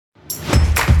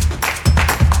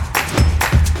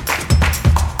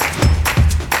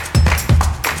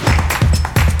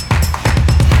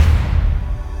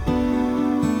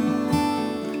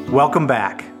Welcome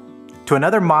back to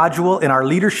another module in our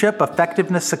Leadership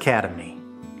Effectiveness Academy.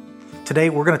 Today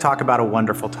we're going to talk about a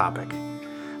wonderful topic,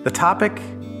 the topic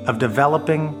of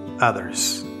developing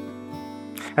others.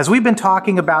 As we've been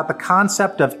talking about the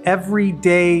concept of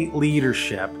everyday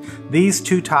leadership, these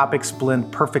two topics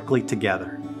blend perfectly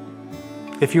together.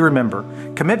 If you remember,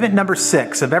 commitment number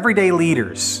 6 of everyday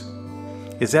leaders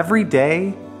is every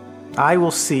day I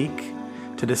will seek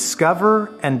to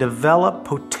discover and develop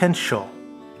potential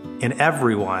in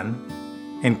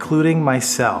everyone, including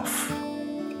myself.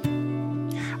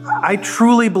 I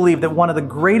truly believe that one of the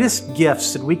greatest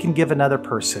gifts that we can give another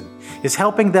person is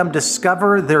helping them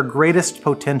discover their greatest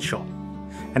potential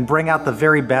and bring out the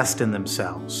very best in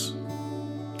themselves.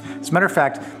 As a matter of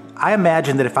fact, I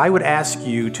imagine that if I would ask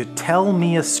you to tell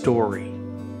me a story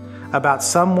about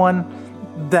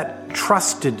someone that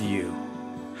trusted you,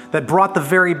 that brought the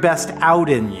very best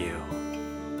out in you,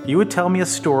 you would tell me a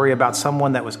story about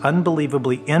someone that was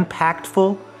unbelievably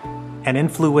impactful and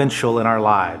influential in our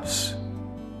lives.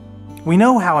 We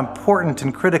know how important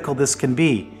and critical this can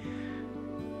be,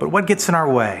 but what gets in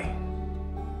our way?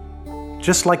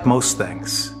 Just like most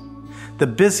things, the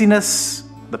busyness,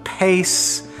 the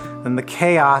pace, and the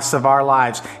chaos of our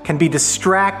lives can be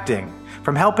distracting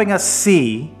from helping us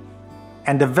see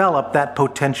and develop that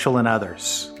potential in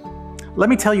others.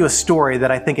 Let me tell you a story that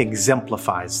I think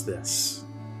exemplifies this.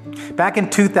 Back in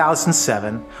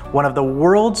 2007, one of the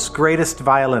world's greatest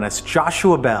violinists,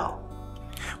 Joshua Bell,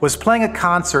 was playing a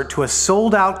concert to a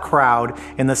sold-out crowd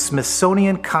in the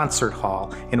Smithsonian Concert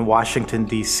Hall in Washington,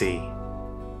 D.C.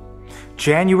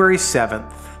 January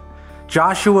 7th,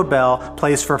 Joshua Bell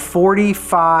plays for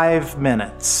 45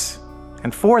 minutes.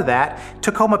 And for that,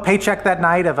 took home a paycheck that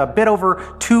night of a bit over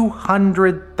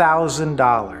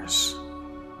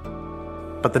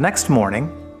 $200,000. But the next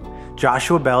morning,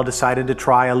 Joshua Bell decided to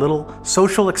try a little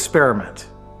social experiment.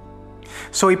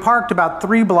 So he parked about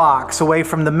 3 blocks away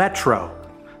from the Metro,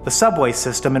 the subway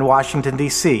system in Washington,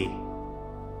 D.C.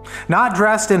 Not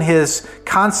dressed in his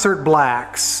concert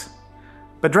blacks,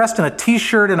 but dressed in a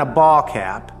t-shirt and a ball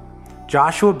cap,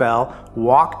 Joshua Bell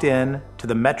walked in to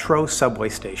the Metro subway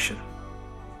station,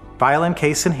 violin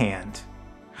case in hand,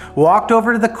 walked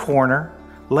over to the corner,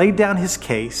 laid down his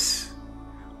case,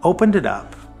 opened it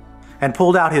up, and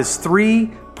pulled out his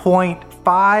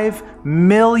 $3.5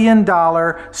 million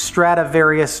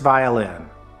Stradivarius violin.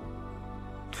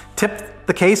 Tipped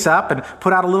the case up and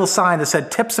put out a little sign that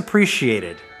said, "Tips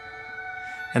appreciated,"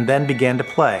 and then began to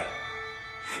play.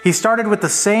 He started with the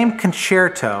same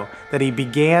concerto that he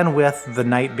began with the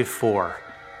night before.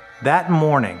 That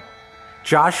morning,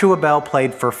 Joshua Bell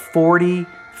played for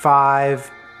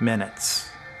 45 minutes.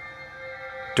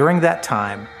 During that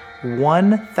time,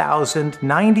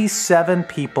 1,097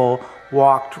 people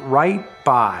walked right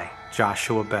by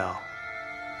Joshua Bell.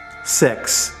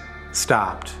 6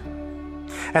 stopped.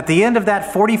 At the end of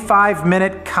that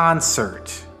 45-minute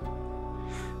concert,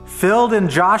 filled in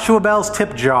Joshua Bell's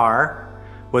tip jar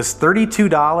was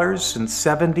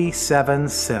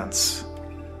 $32.77.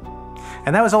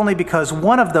 And that was only because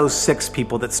one of those 6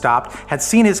 people that stopped had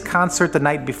seen his concert the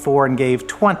night before and gave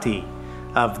 20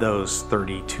 of those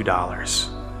 $32.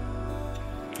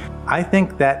 I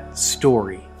think that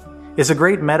story is a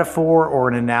great metaphor or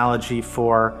an analogy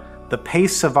for the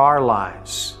pace of our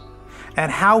lives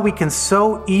and how we can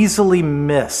so easily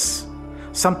miss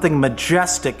something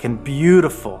majestic and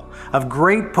beautiful, of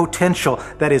great potential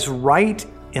that is right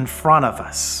in front of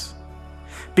us.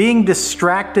 Being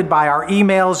distracted by our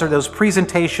emails or those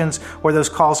presentations or those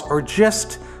calls or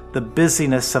just the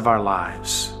busyness of our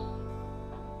lives.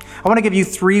 I want to give you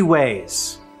 3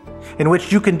 ways in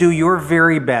which you can do your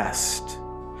very best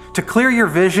to clear your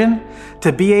vision,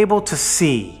 to be able to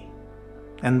see,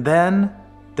 and then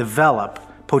develop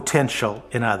potential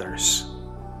in others.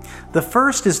 The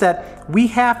first is that we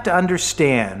have to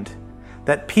understand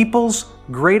that people's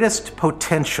greatest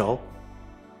potential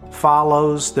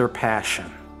follows their passion.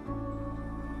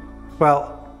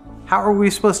 Well, how are we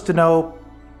supposed to know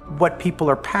what people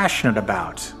are passionate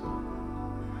about?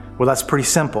 Well, that's pretty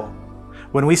simple.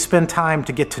 When we spend time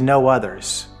to get to know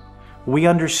others, we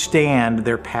understand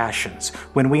their passions.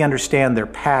 When we understand their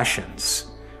passions,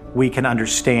 we can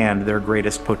understand their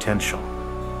greatest potential.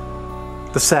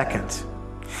 The second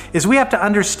is we have to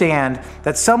understand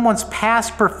that someone's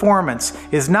past performance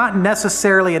is not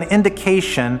necessarily an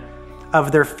indication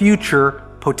of their future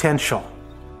potential.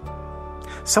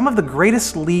 Some of the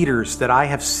greatest leaders that I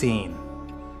have seen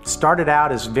started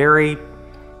out as very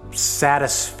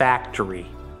satisfactory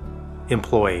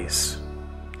employees.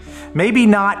 Maybe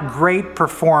not great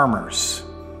performers,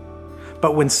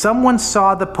 but when someone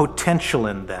saw the potential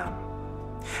in them,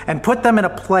 and put them in a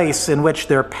place in which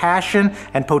their passion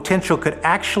and potential could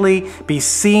actually be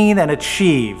seen and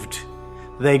achieved,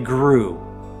 they grew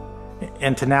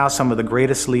into now some of the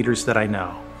greatest leaders that I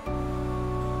know.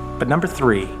 But number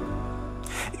 3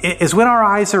 is when our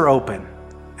eyes are open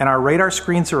and our radar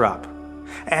screens are up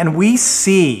and we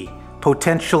see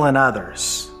potential in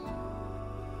others,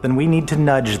 then we need to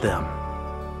nudge them.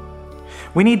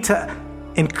 We need to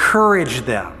encourage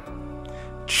them,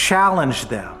 challenge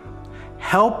them,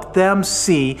 help them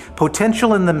see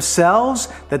potential in themselves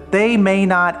that they may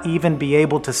not even be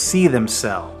able to see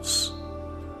themselves.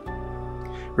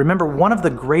 Remember, one of the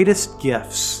greatest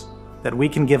gifts that we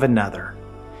can give another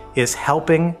is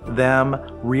helping them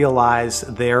realize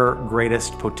their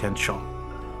greatest potential.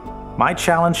 My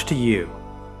challenge to you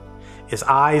is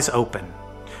eyes open.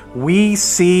 We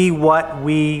see what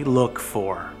we look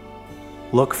for.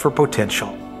 Look for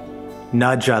potential,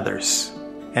 nudge others,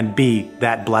 and be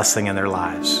that blessing in their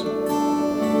lives.